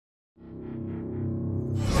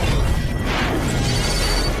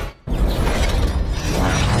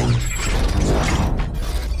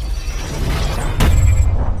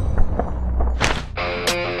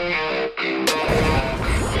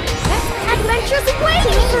was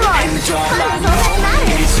waiting for us! And all I That's all know that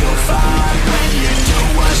matters! is you'll find when you do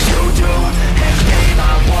what you do. And babe,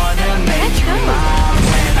 I wanna make you mine.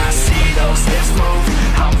 When I see those lips move,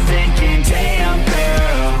 I'm thinking, damn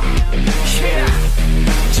girl, yeah,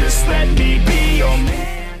 just let me be your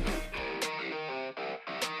man.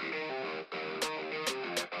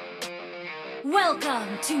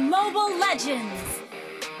 Welcome to Mobile Legends!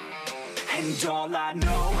 And all I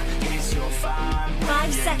know is you'll find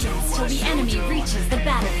 5 seconds till the enemy reaches the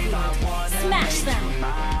battlefield. Smash them!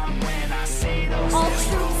 All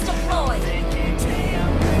troops deployed!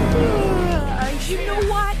 You know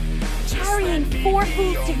what? Carrying 4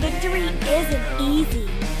 foods to victory isn't easy.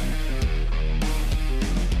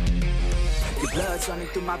 Your blood's running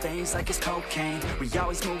through my veins like it's cocaine. We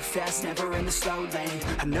always move fast, never in the slow lane.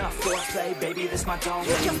 Enough foreplay, baby, this my domain.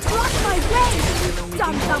 You just blocked my way!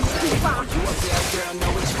 Dum-dum Kupa! You a real girl,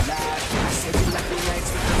 know what you like. I said you like your legs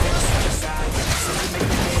with the hips on the side. So you make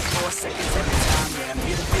me make 4 seconds every time. Yeah, I'm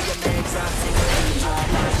here to feel your legs, I'll take it every time. All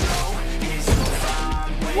I know is you'll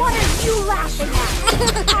find What are you laughing at?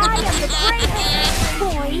 I am the greatest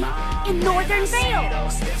boy in Northern Vale!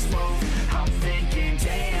 those lips move. I'm thinking,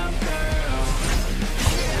 damn girl,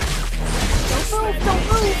 Don't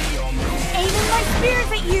move! Aiming my spears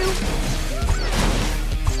at you!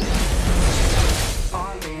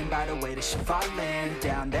 falling by the way that she falling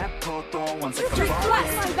down that pole, throwing ones like Just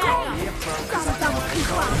bless my back! Dum-dum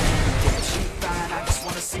Kupa! damn, she fine, I just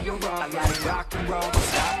wanna see her roll. I like rock and roll, don't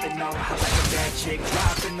stop it, no. I like a bad chick,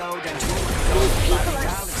 dropping low, then These people are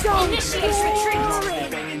so Initiate retreat! boring!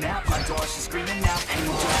 banging out my door, she's screaming out, and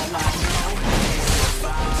all I know is you're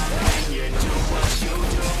fine when you do what you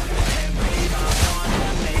do. And babe, I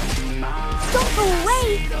wanna make you mine. Don't go away!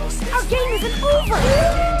 Our game isn't over!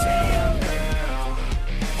 Damn girl,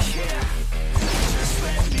 yeah, just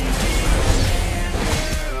let me be your man,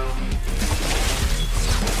 girl.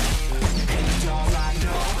 And all I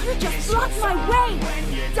know You just blocked my way!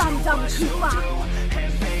 Dum-dum Kupa!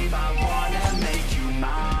 and babe, I wanna make you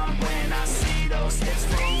mine. When I see those lips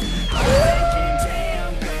move, I'm thinking,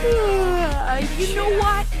 damn girl. You know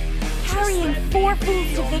what? Carrying 4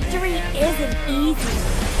 foods to victory isn't easy.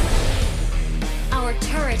 Our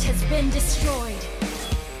turret has been destroyed.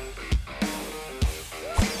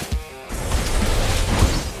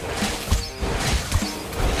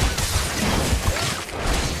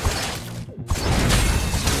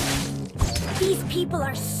 These people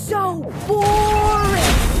are so boring!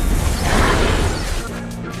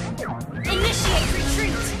 Initiate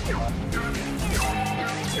retreat!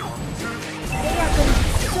 They are going to be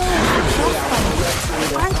so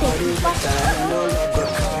successful, aren't they, Kupa?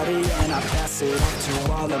 And I pass it on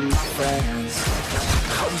to all of my friends.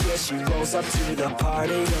 Oh yeah, she rolls up to the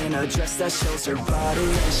party in a dress that shows her body,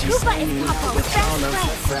 and she's Kupa hanging is out Popol's with best all of her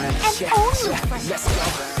friend, friends. and only friend. Let's go.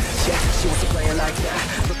 Yeah, she wants to play it like that.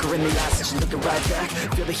 Look her in the eyes and she's looking right back.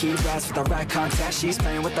 Feel the heat rise with the right contact. She's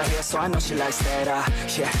playing with her hair, so I know she likes that. Yeah, I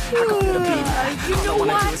can feel the beat now. You All I know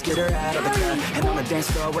wanna what? do is get her out of the car and on the dance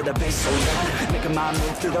floor with the bass so loud, making my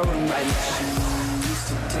move through the room right now. She used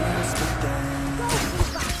to dance with them.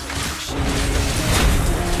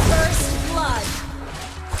 First blood!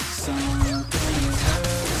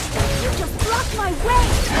 You just blocked my way!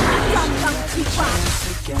 Dum-dum Kupa!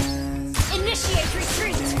 Initiate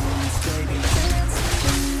retreat!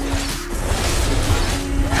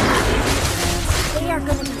 They are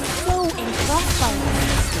going to be so impressed by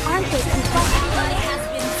us, aren't they, Kupa? Ally has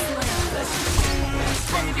been slain.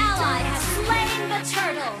 An ally has slain the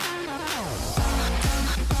turtle.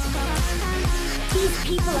 These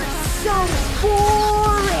people are so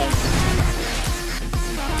boring!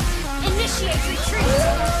 Initiate retreat!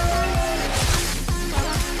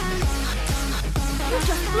 You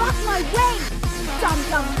just blocked my way!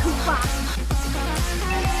 Dum-dum Kupa!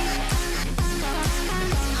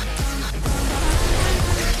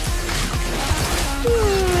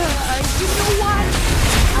 You know what?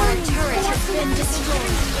 Our turret has been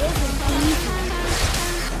destroyed. Isn't easy.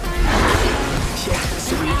 Yeah,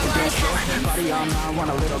 so we can dance floor. Body on mine, want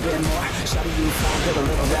a little bit more. Shawty, you fine, feel a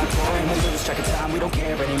little rap more. And we lose track of time, we don't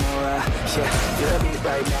care anymore. Yeah, feel the beat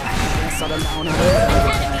right now. Dance all alone and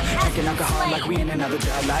we're drinking alcohol like we in another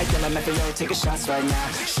job. Like LMFAO, taking shots right now.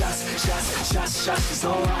 Shots, she's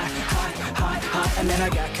so hot. And then I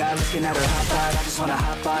got caught looking at her hot pot. I just wanna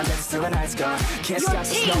hop on, dance till the night's gone. Can't stop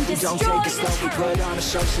the slow, we don't take it slow. We put on a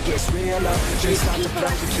show, she gets real low. Drinks start to flow,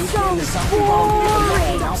 we keep getting this up. We won't leave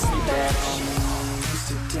alone, don't sleep at all.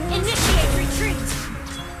 Initiate retreat!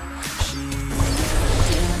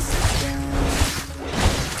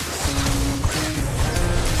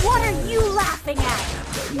 What are you laughing at?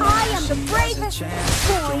 I am the bravest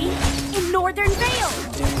boy in Northern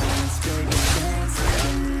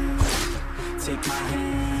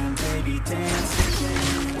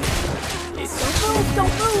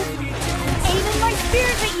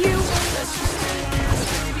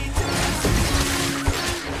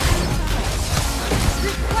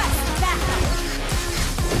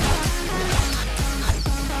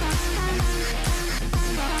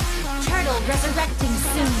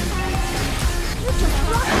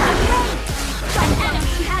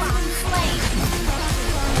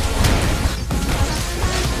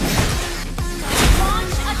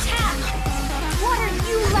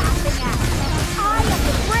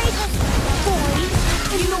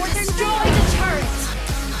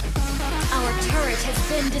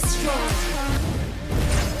destroyed.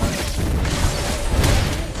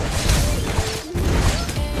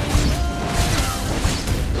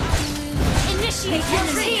 Initiate your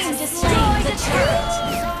team to destroy the turret.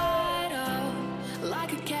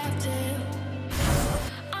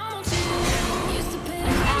 An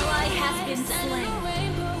ally has been slain.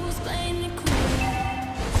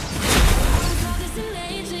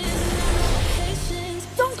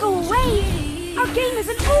 Don't go away! Our game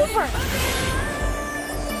isn't over!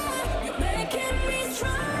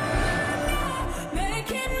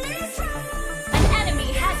 An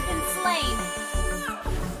enemy has been slain.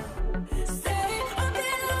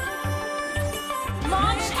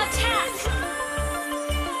 Launch attack!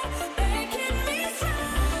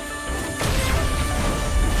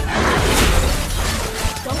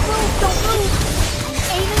 Don't move! Don't move! I'm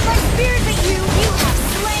aiming my spears at you! You have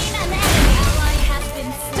slain an enemy. Ally has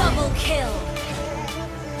been double kill.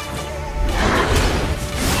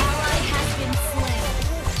 Ally has been slain.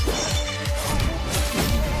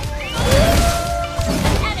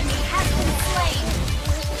 An enemy has been slain.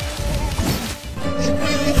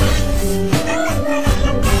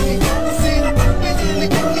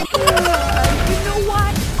 You know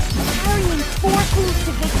what? Carrying 4 foods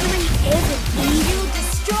to victory isn't easy. You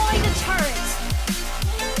destroy the turret.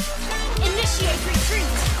 Initiate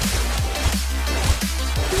retreat.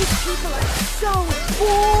 These people are so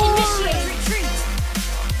boring! Initiate retreat.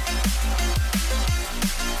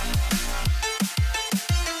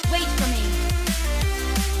 Wait for me.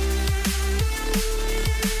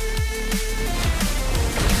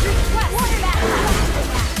 Request battle.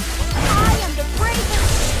 I am the bravest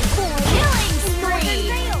boy Killing in Northern spree.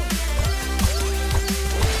 Vale!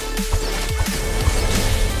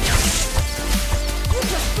 You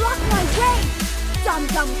just blocked my way!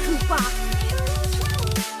 Dum-dum Kupa!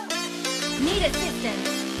 Need assistance.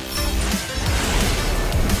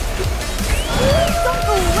 Please don't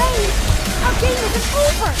go away! Our game isn't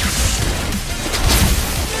over!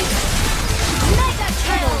 Mega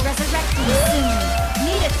turtle resurrecting soon.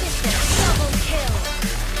 Need assistance. Double kill.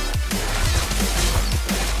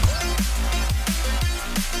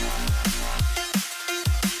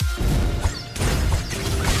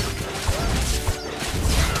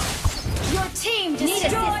 Your team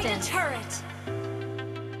destroyed the turret.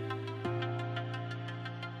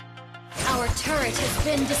 Our turret has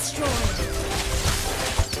been destroyed.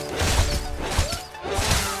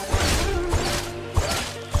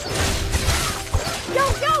 Yo,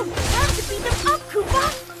 yo! Time to beat them up, Kupa!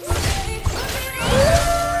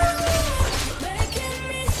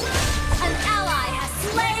 An ally has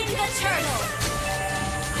slain the turtle.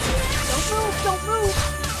 Don't move, don't move!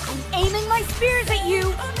 I'm aiming my spears at you!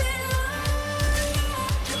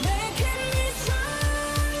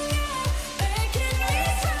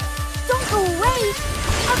 Don't go away!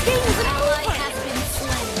 Our game isn't Ally over! has been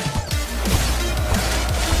slain.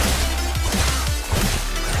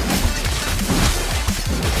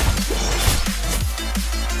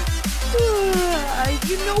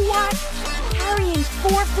 You know what? Carrying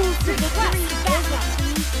 4 foods to victory isn't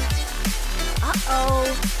easy. Uh-oh.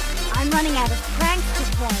 I'm running out of pranks to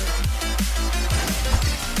play.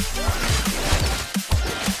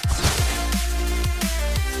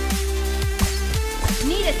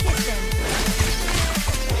 Need assistance.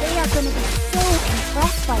 They are going to be so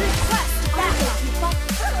impressed by us. Aren't they, Kupa?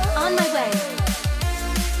 On my way.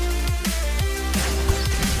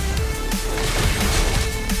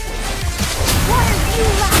 What are you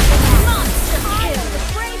laughing at? Monster I am kill. the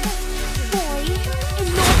bravest boy in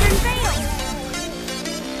Northern Vale.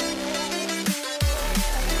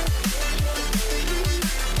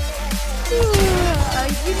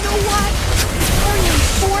 You know what? Carrying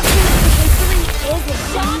 4 foods to victory isn't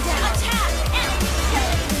Launch easy. attack. Enemy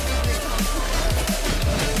killing.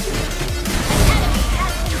 An enemy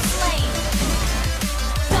has been slain.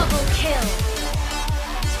 Double kill.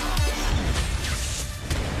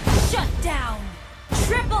 Shut down.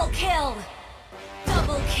 Triple kill.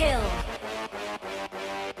 Double kill.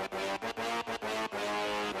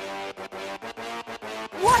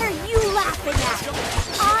 What are you laughing at?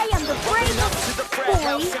 I am the bravest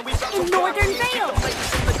boy in Northern Vale.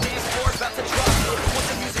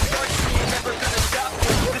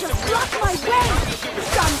 You just blocked my way,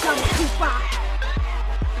 Dum-dum Kupa.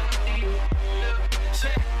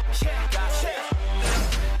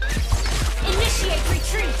 Initiate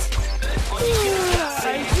retreat.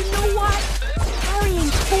 You know what?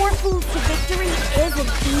 Carrying 4 foods to victory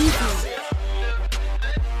isn't easy.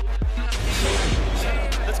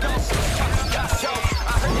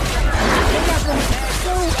 They are going to be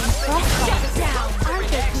so impressed by Shut us, down. aren't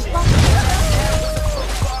they, Kupa?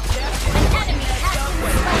 An enemy has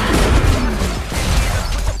been slain.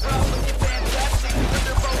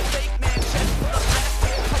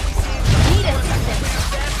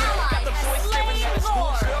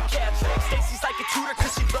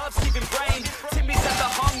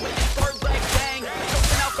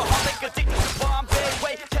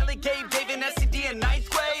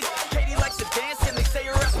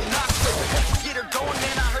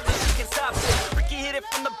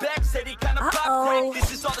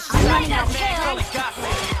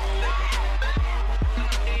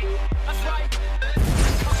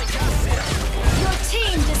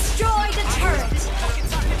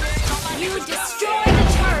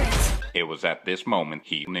 was at this moment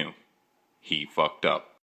he knew. He fucked up.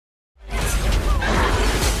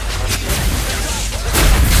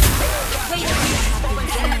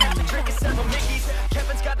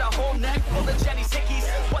 Kevin's got a whole neck full of Jenny's hickeys.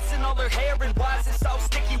 What's in all her hair and why is it so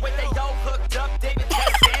sticky? Wait, they all hooked up, David,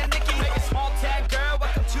 Tess, and Nikki. Make a small town girl,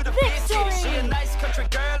 welcome to the big city. She a nice country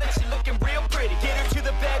girl and she looking real pretty. Get her to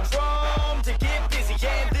the bedroom to get busy.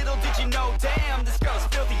 Yeah, little did you know, damn, this girl's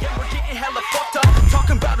filthy. And we're getting hella fucked up,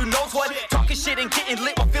 talking about who knows what. Talking shit and getting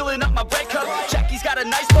lit while filling up my red cup. Jackie's got a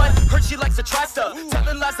nice butt, heard she likes to try stuff.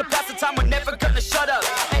 Telling lies to pass the time, we're never gonna shut up.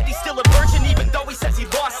 Eddie's still a virgin even though he says he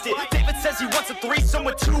lost it. David says he wants a threesome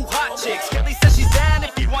with 2 hot chicks. Kelly says she's down,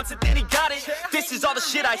 if he wants it then he got it. This is all the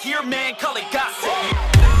shit I hear, man, call it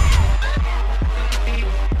gossip.